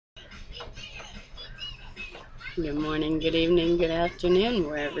Good morning, good evening, good afternoon,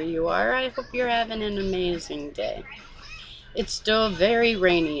 wherever you are. I hope you're having an amazing day. It's still very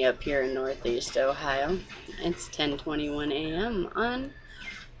rainy up here in Northeast Ohio. It's 10:21 a.m. on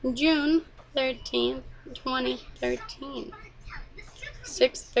June 13th, 2013.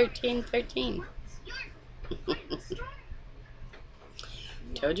 6/13/13.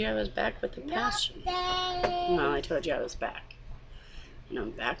 Told you I was back with the passion. Well, I told you I was back. And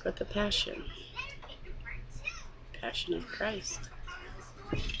I'm back with the passion. Passion of Christ.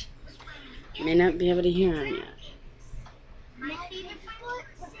 You may not be able to hear him yet.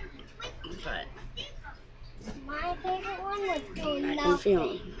 But my favorite one was doing I can feel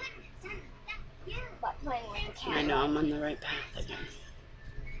him. but playing with the cat. I know I'm on the right path again.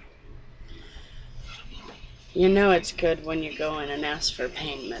 You know it's good when you go in and ask for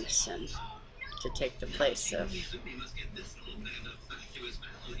pain medicine to take the place of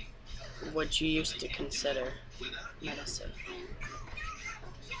what you used to consider medicine.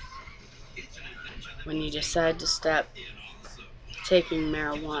 When you decide to stop taking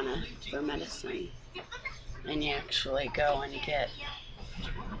marijuana for medicine and you actually go and get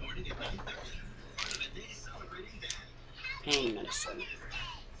pain medicine,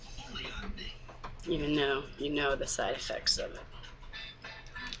 even though you know the side effects of it.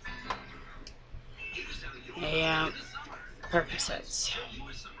 Percocets.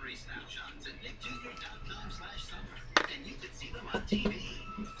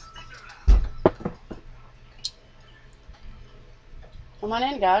 Come on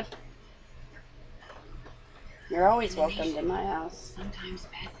in, God. You're always welcome to my house. Sometimes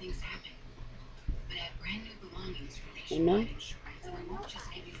bad things happen, but at Brand New Belongings, Amen. we won't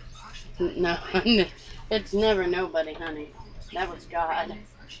just give you the partial No, it's never nobody, honey. That was God. so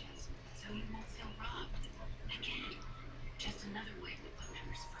you won't feel robbed. Again, just another way we put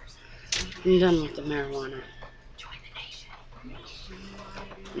members first. I'm done with the marijuana. Join the nation.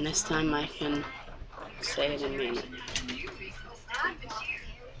 And this time I can say it and mean it.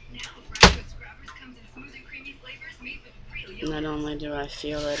 Not only do I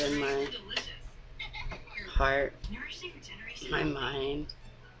feel it in my heart, my mind,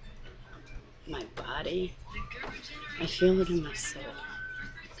 my body, I feel it in my soul.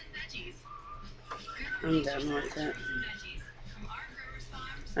 I'm done with it.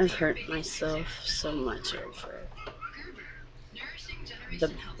 I've hurt myself so much over it.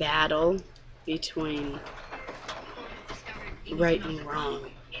 The battle between right and wrong.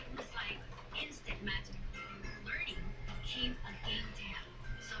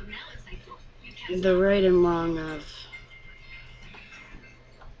 The right and wrong of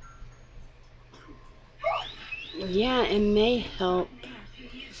yeah, it may help,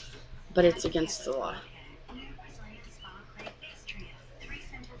 but it's against the law.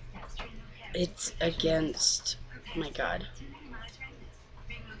 It's against my God.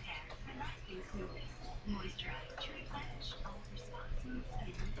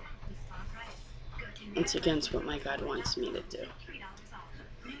 It's against what my God wants me to do.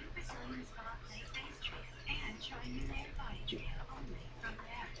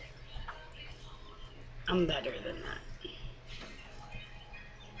 I'm better than that.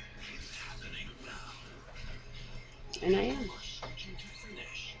 And I am.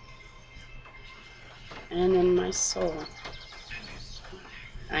 And in my soul,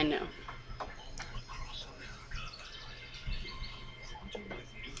 I know.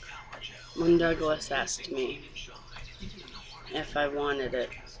 When Douglas asked me if I wanted it,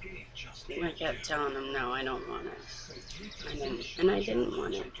 I kept telling him, no, I don't want it. And I didn't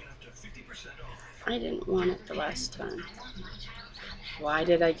want it. I didn't want it the last time. Why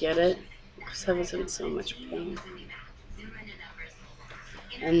did I get it? Because I was in so much pain.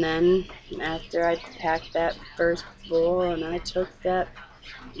 And then after I packed that first bowl and I took that,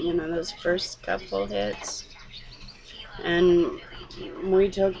 those first couple hits, and we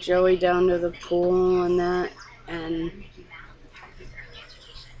took Joey down to the pool and that, and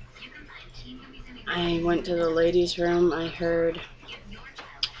I went to the ladies' room. I heard,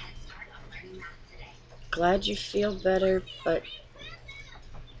 glad you feel better, but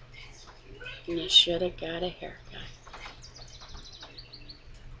you should have got a haircut.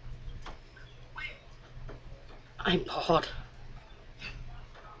 I bawled.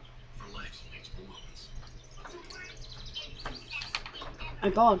 I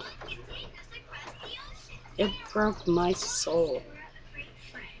bawled. It broke my soul.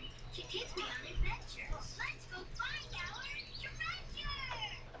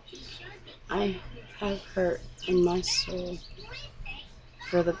 I have hurt in my soul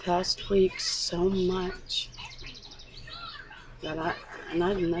for the past week so much that And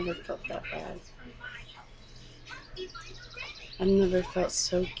I've never felt that bad. I've never felt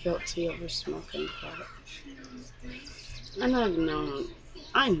so guilty over smoking pot. And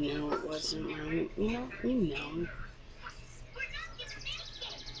I know it wasn't right. You know.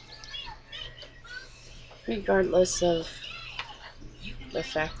 Regardless of the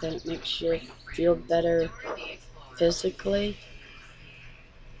fact that it makes you feel better physically.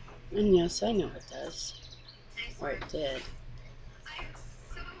 And yes, I know it does. Or it did.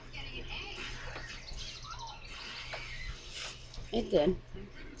 It did.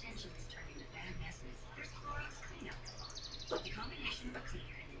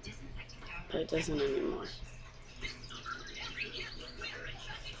 But it doesn't anymore.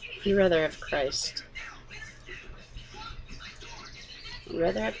 I'd rather have Christ. I'd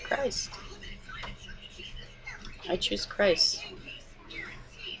rather have Christ. I choose Christ.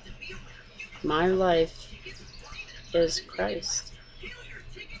 My life is Christ.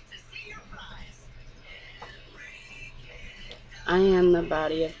 I am the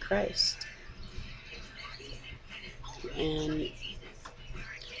body of Christ. And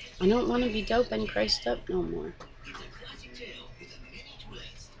I don't want to be doping Christ up no more.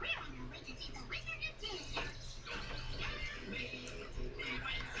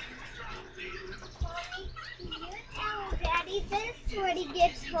 Daddy this when he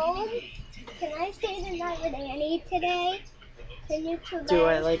gets home. Can I stay the night with Annie today? Can you provide? Do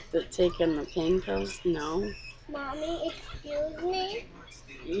I like taking the pain pills? No. Mommy, excuse me?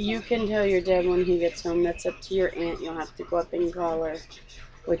 You can tell your dad when he gets home. That's up to your aunt. You'll have to go up and call her.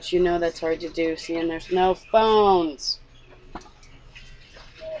 Which you know that's hard to do, seeing there's no phones.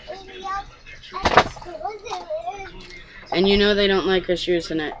 And you know they don't like us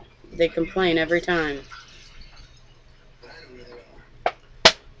using it. They complain every time.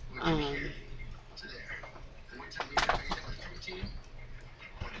 I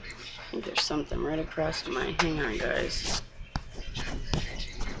think there's something right across my... Hang on, guys.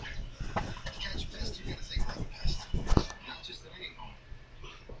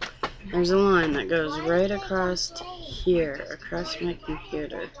 There's a line that goes right across here, across my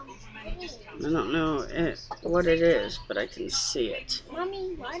computer. I don't know what it is, but I can see it.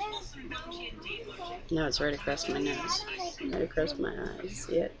 No, it's right across my nose. Right across my eyes.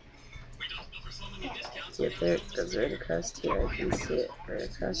 See it? See it there? It goes right across here. I can see it. Right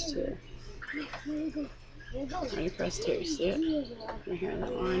across here. Right across here. See it? I hear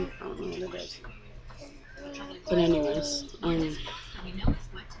that line? I don't know what it is. But anyways, I'm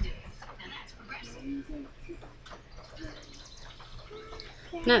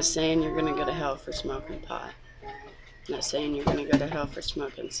not saying you're gonna go to hell for smoking pot. I'm not saying you're gonna go to hell for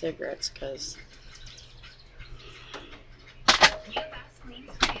smoking cigarettes, because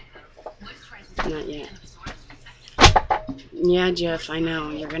not yet. Yeah, Jeff, I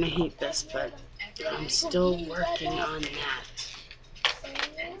know you're gonna hate this, but I'm still working on that.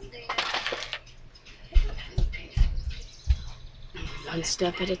 One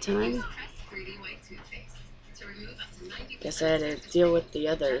step at a time. Guess I had to deal with the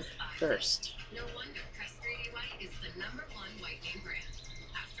other first.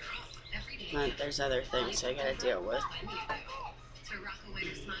 But there's other things I gotta deal with.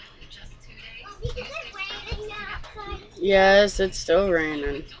 Yes, it's still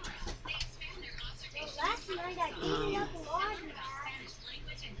raining.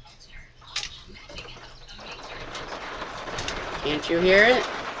 Can't you hear it?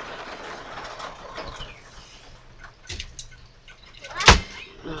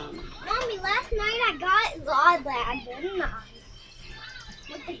 Mommy, last night I got Rod Lad, didn't I?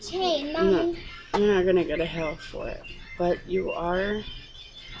 With the chain, Mommy. No, you're not gonna go to hell for it. But you are,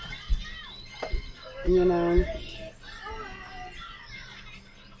 you know.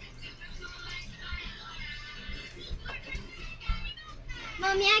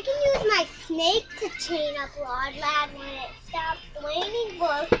 Mommy, I can use my snake to chain up Rod Lad when it stops raining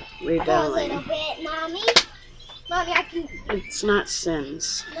for a little bit, Mommy. Mommy, I can... It's not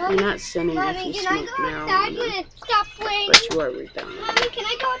sins. Mommy, You're not sinning Mommy, if you can smoke I go outside marijuana. when it stops raining? But you are rebelling. Mommy, can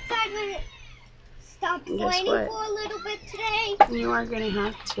I go outside when it stops Guess raining what? for a little bit today? You are going to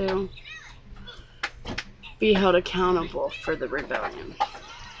have to be held accountable for the rebellion.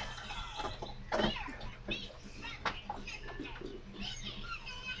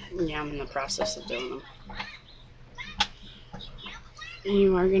 Yeah, I'm in the process of doing them.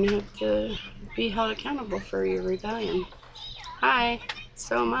 You are going to have to be held accountable for your rebellion. Hi,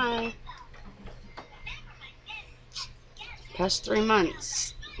 so am I. Past 3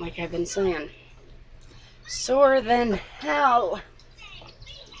 months, like I've been saying. Sore than hell.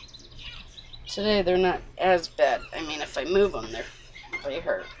 Today they're not as bad. I mean, if I move them, they're They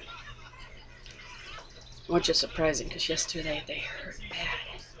hurt. Which is surprising because yesterday they hurt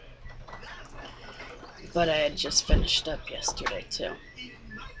bad. But I had just finished up yesterday too.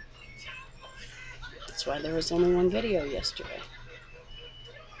 That's why there was only one video yesterday.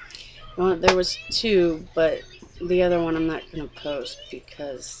 Well, there was two, but the other one I'm not going to post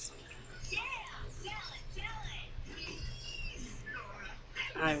because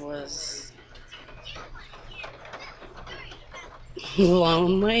I was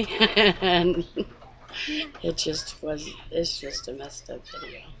lonely and it's just a messed up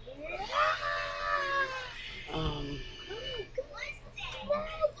video.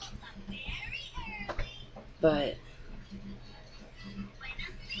 But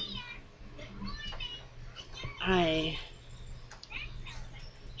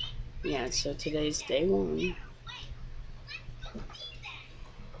yeah, so today's day one.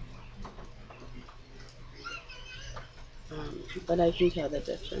 But I can tell the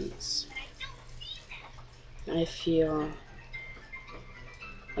difference. I feel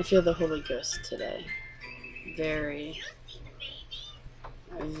the Holy Ghost today. Very,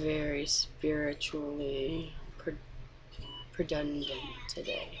 very spiritually redundant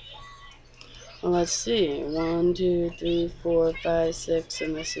today. Well, let's see. 1, 2, 3, 4, 5, 6,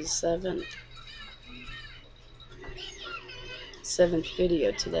 and this is 7th. 7th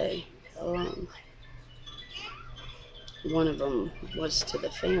video today alone. One of them was to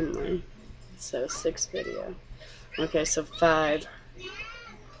the family, so 6th video. Okay, so 5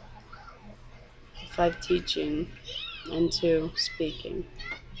 teaching and 2 speaking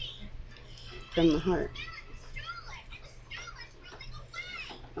from the heart.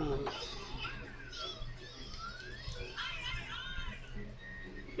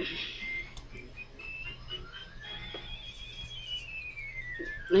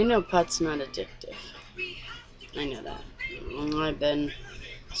 I know pot's not addictive. I know that. I've been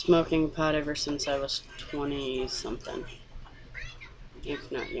smoking pot ever since I was 20-something,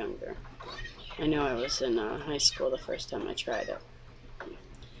 if not younger. I know I was in high school the first time I tried it.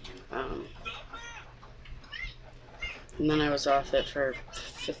 And then I was off it for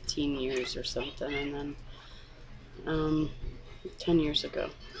 15 years or something, and then 10 years ago.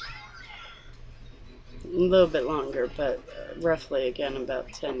 A little bit longer, but roughly again about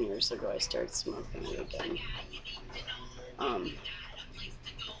 10 years ago I started smoking it again.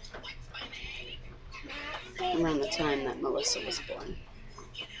 Around the time that Melissa was born.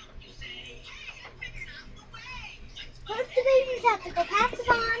 First the babies have to go pass it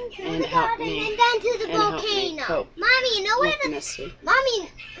on to And the help garden me- and then to the and help me volcano. cope Mommy, you know where with the Missy. Mommy,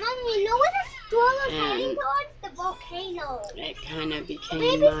 you know where the stroller And- heading towards? The volcano. It kind of The became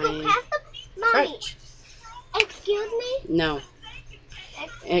babies go my past the Mommy. crutch. Excuse me? No,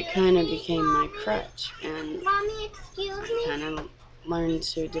 it kind of became my crutch, and Mommy, excuse I me? kind of learned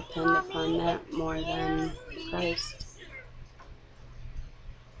to depend upon that more than Christ.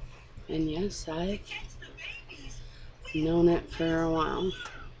 And yes, I've known it for a while,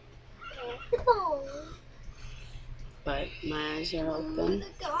 The phone. but my eyes are open,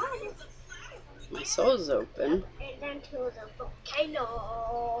 The garden. my soul's open, And then to the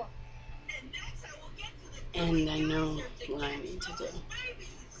volcano. and I know what I need to do.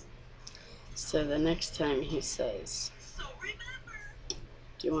 So the next time he says,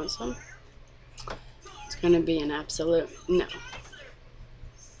 "Do you want some?" It's going to be an absolute no.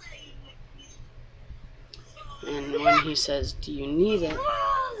 And when he says, "Do you need it?"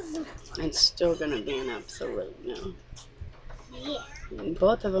 it's still going to be an absolute no. Yeah. And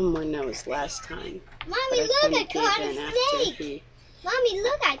both of them were no's last time. But Mommy, I look, I couldn't caught give in a after snake. he Mommy,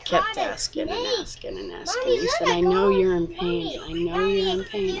 look, I kept caught a asking and snake. asking and asking. Mommy, He look, said, I "I know caught- you're in pain. I know Mommy, you're in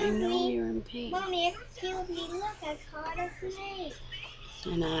pain. I excuse know me. you're in pain." Mommy, excuse me, look, I caught a snake.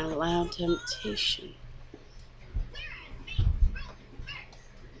 And I allow temptation.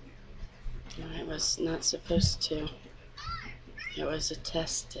 I was not supposed to. It was a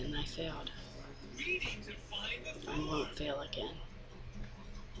test and I failed. I won't fail again.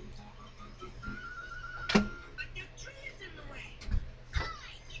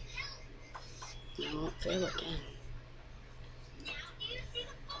 I won't fail again.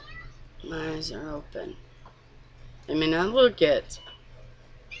 My eyes are open. I mean, I look it.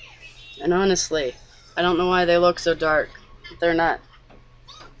 And honestly, I don't know why they look so dark. They're not.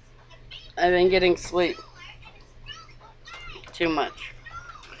 I've been getting sleep too much.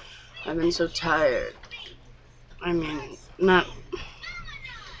 I've been so tired. I mean, not.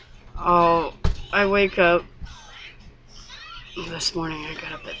 Oh, I wake up. This morning I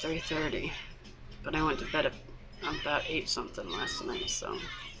got up at 3:30. But I went to bed at about 8 something last night, so.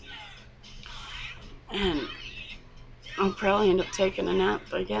 And I'll probably end up taking a nap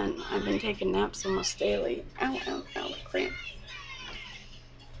again. I've been taking naps almost daily. Ow, ow, ow, cramp.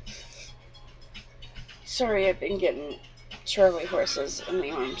 Sorry, I've been getting Charlie horses in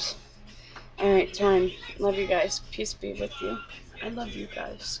the arms. Alright, time. Love you guys. Peace be with you. I love you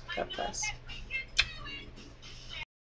guys. God bless.